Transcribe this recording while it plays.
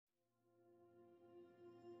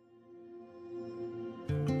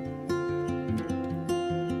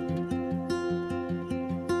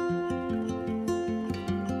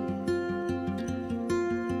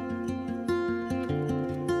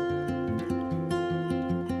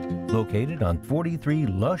Located on 43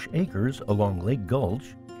 lush acres along Lake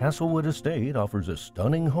Gulch, Castlewood Estate offers a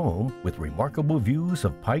stunning home with remarkable views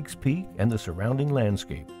of Pikes Peak and the surrounding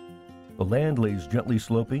landscape. The land lays gently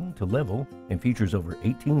sloping to level and features over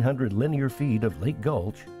 1,800 linear feet of Lake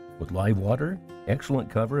Gulch with live water, excellent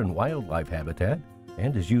cover and wildlife habitat,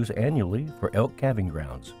 and is used annually for elk calving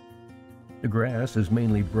grounds. The grass is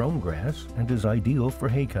mainly brome grass and is ideal for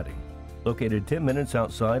hay cutting. Located 10 minutes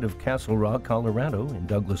outside of Castle Rock, Colorado in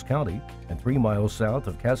Douglas County and 3 miles south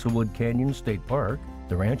of Castlewood Canyon State Park,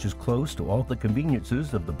 the ranch is close to all the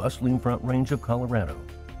conveniences of the bustling Front Range of Colorado.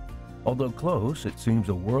 Although close, it seems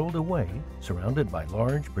a world away, surrounded by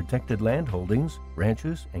large protected land holdings,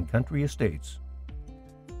 ranches, and country estates.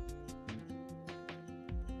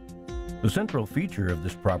 The central feature of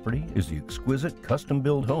this property is the exquisite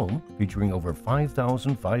custom-built home featuring over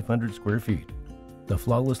 5,500 square feet. The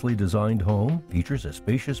flawlessly designed home features a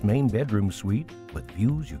spacious main bedroom suite with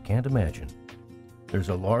views you can't imagine. There's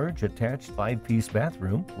a large attached 5-piece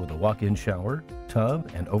bathroom with a walk-in shower, tub,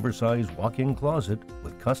 and oversized walk-in closet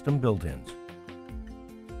with custom built-ins.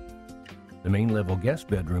 The main level guest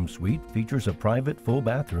bedroom suite features a private full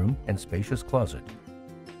bathroom and spacious closet.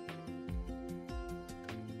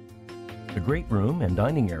 The great room and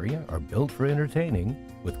dining area are built for entertaining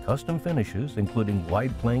with custom finishes including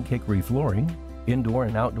wide plank hickory flooring, indoor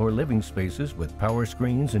and outdoor living spaces with power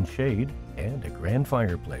screens and shade, and a grand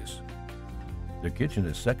fireplace. The kitchen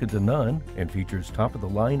is second to none and features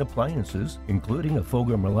top-of-the-line appliances including a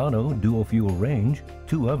Fulgor Milano dual-fuel range,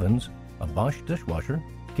 2 ovens, a Bosch dishwasher,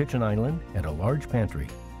 kitchen island, and a large pantry.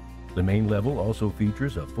 The main level also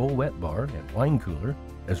features a full wet bar and wine cooler,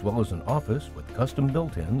 as well as an office with custom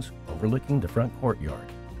built-ins overlooking the front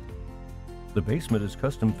courtyard. The basement is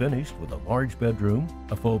custom finished with a large bedroom,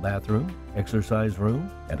 a full bathroom, exercise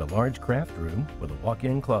room, and a large craft room with a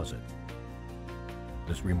walk-in closet.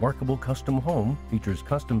 This remarkable custom home features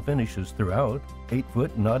custom finishes throughout,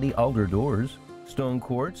 8-foot knotty alder doors, stone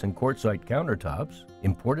quartz and quartzite countertops,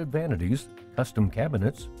 imported vanities, custom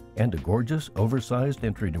cabinets, and a gorgeous oversized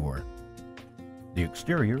entry door. The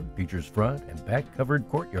exterior features front and back covered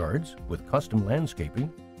courtyards with custom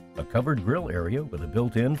landscaping, a covered grill area with a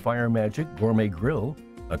built-in Fire Magic gourmet grill,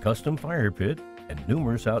 a custom fire pit, and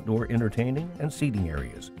numerous outdoor entertaining and seating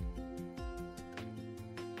areas.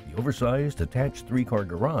 The oversized attached 3-car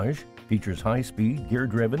garage features high-speed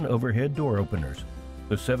gear-driven overhead door openers.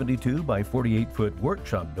 The 72 by 48-foot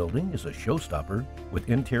workshop building is a showstopper with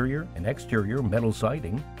interior and exterior metal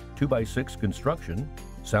siding, 2x6 construction,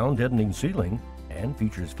 sound deadening ceiling, and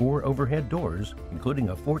features 4 overhead doors, including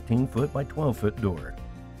a 14-foot by 12-foot door.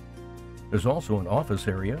 There's also an office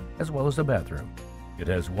area as well as a bathroom. It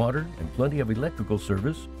has water and plenty of electrical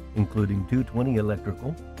service, including 220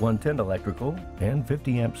 electrical, 110 electrical, and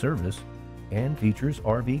 50-amp service, and features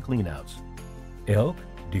RV cleanouts. Elk,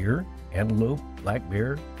 deer, antelope, black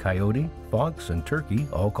bear, coyote, fox, and turkey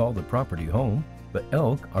all call the property home, but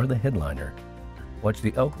elk are the headliner. Watch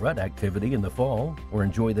the elk rut activity in the fall or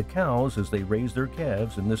enjoy the cows as they raise their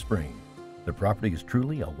calves in the spring. The property is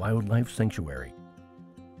truly a wildlife sanctuary.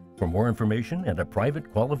 For more information and a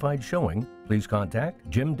private qualified showing, please contact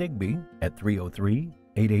Jim Digby at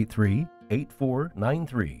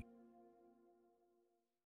 303-883-8493.